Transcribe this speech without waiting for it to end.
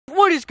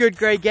What is good,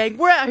 Gray Gang?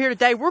 We're out here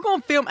today. We're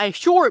going to film a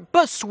short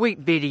but sweet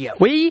video.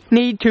 We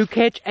need to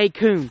catch a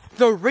coon.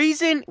 The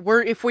reason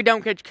if we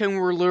don't catch a coon,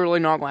 we're literally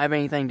not going to have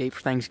anything to eat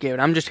for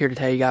Thanksgiving. I'm just here to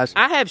tell you guys.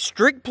 I have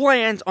strict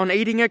plans on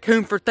eating a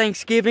coon for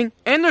Thanksgiving,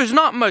 and there's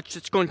not much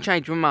that's going to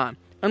change my mind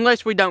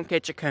unless we don't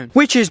catch a coon,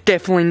 which is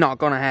definitely not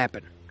going to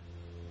happen.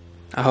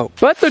 I hope.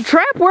 But the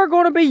trap we're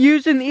going to be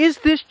using is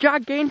this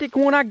gigantic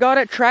one I got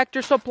at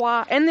Tractor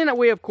Supply. And then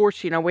we, of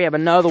course, we have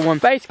another one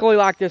basically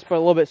like this, but a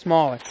little bit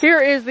smaller. Here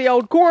is the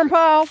old corn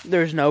pile.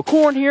 There's no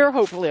corn here.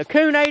 Hopefully a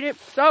coon ate it.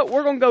 So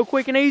we're going to go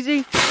quick and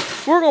easy.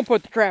 We're going to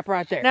put the trap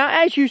right there. Now,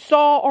 as you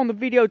saw on the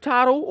video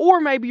title,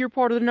 or maybe you're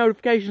part of the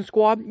notification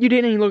squad, you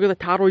didn't even look at the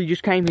title, you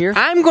just came here.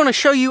 I'm going to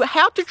show you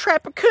how to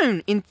trap a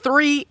coon in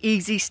 3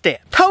 easy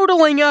steps,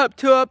 totaling up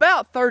to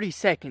about 30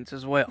 seconds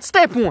as well.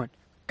 Step 1.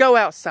 Go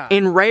outside.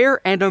 In rare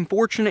and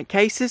unfortunate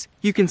cases,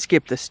 you can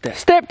skip this step.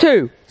 Step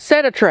 2,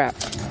 set a trap.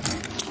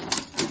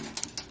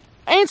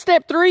 And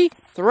step 3,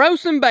 throw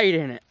some bait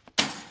in it.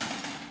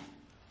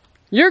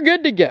 You're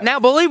good to go. Now,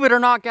 believe it or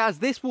not, guys,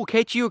 this will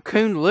catch you a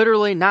coon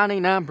literally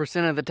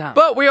 99% of the time.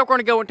 But we are going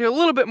to go into a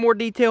little bit more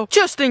detail,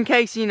 just in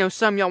case,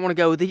 some of y'all want to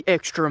go the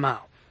extra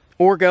mile.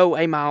 Or go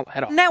a mile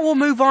at all. Now we'll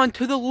move on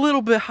to the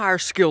little bit higher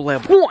skill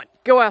level. 1,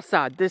 go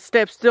outside. This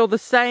step's still the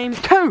same.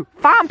 2,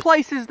 find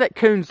places that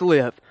coons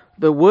live.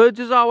 The woods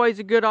is always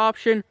a good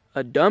option.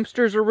 A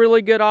dumpster's a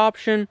really good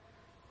option.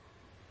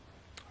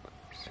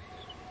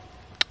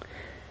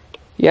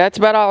 Yeah, that's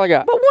about all I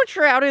got. But once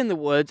you're out in the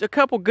woods, a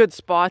couple good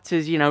spots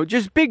is,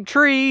 just big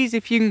trees.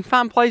 If you can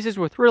find places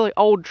with really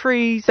old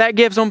trees, that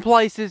gives them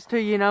places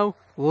to,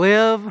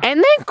 live. And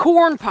then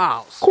corn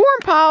piles. Corn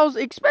piles,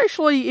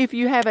 especially if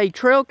you have a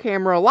trail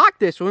camera like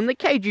this one, the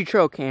KG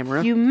trail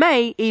camera, you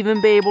may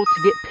even be able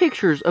to get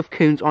pictures of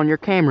coons on your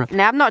camera.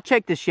 Now, I've not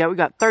checked this yet. We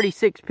got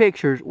 36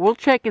 pictures. We'll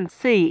check and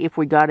see if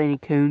we got any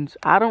coons.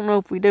 I don't know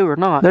if we do or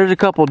not. There's a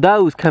couple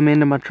does come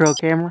into my trail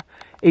camera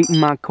eating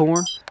my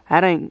corn.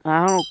 I don't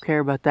care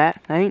about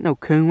that. There ain't no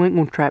coon. We ain't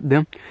gonna trap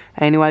them.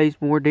 Anyways,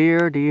 more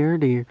deer.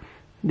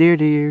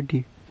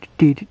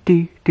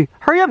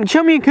 Hurry up and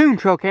show me a coon,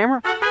 trail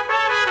camera.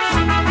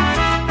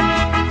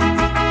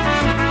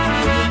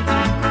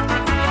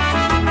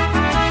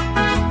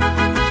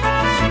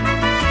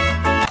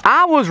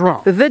 I was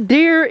wrong. The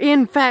deer,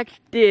 in fact,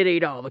 did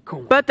eat all the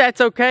corn. But that's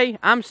okay.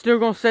 I'm still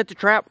going to set the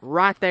trap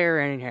right there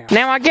anyhow.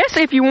 Now, I guess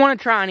if you want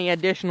to try any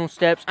additional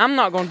steps, I'm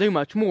not going to do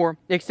much more.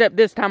 Except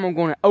this time I'm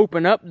going to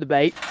open up the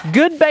bait.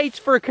 Good baits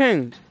for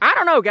coons. I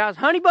don't know, guys.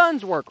 Honey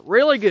buns work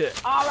really good.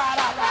 All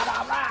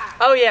right.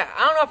 Oh, yeah.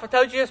 I don't know if I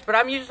told you this, but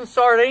I'm using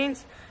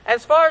sardines.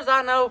 As far as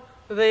I know,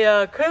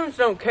 the coons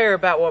don't care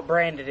about what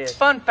brand it is.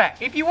 Fun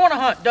fact, if you want to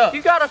hunt ducks,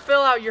 you gotta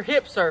fill out your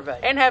hip survey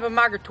and have a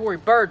migratory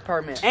bird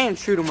permit and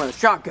shoot them with a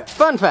shotgun.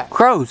 Fun fact,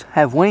 crows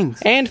have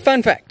wings. And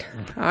fun fact,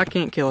 I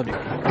can't kill a deer.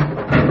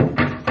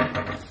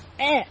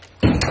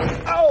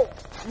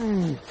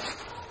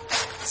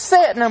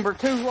 Set number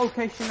 2,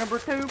 location number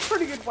 2,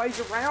 pretty good ways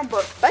around,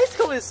 but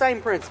basically the same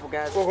principle,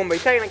 guys. We're gonna be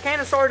taking a can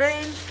of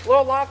sardines,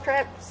 little live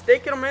trap,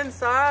 sticking them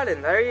inside,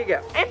 and there you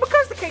go. And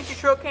because the KG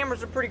trail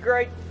cameras are pretty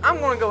great, I'm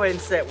gonna go ahead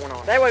and set one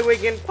on. That way we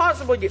can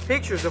possibly get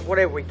pictures of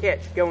whatever we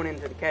catch going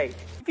into the cage.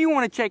 If you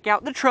want to check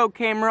out the trail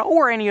camera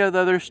or any of the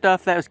other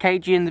stuff that was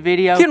KG in the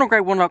video,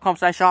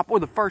 KendallGrade1.com/shop or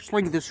the first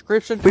link in the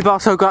description. We've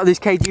also got these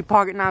KG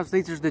pocket knives.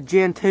 These are the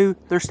Gen 2.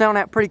 They're selling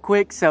out pretty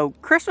quick, so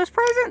Christmas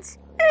presents?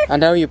 I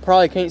know you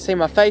probably can't see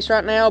my face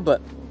right now,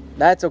 but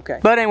that's okay.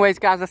 But anyways,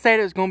 guys, I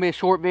said it was going to be a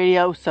short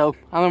video, so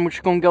I'm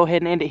just going to go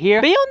ahead and end it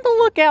here. Be on the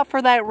lookout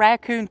for that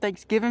raccoon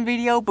Thanksgiving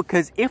video,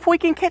 because if we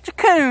can catch a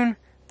coon,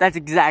 that's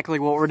exactly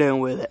what we're doing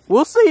with it.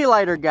 We'll see you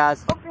later,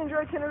 guys. Hope you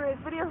enjoyed Kendall Gray's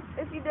video.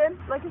 If you did,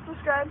 like and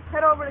subscribe.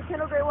 Head over to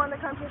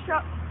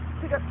KendallGrade1.com/shop.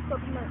 Pick up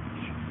some merch.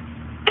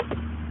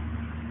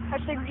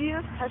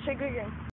 #reviews, #great game.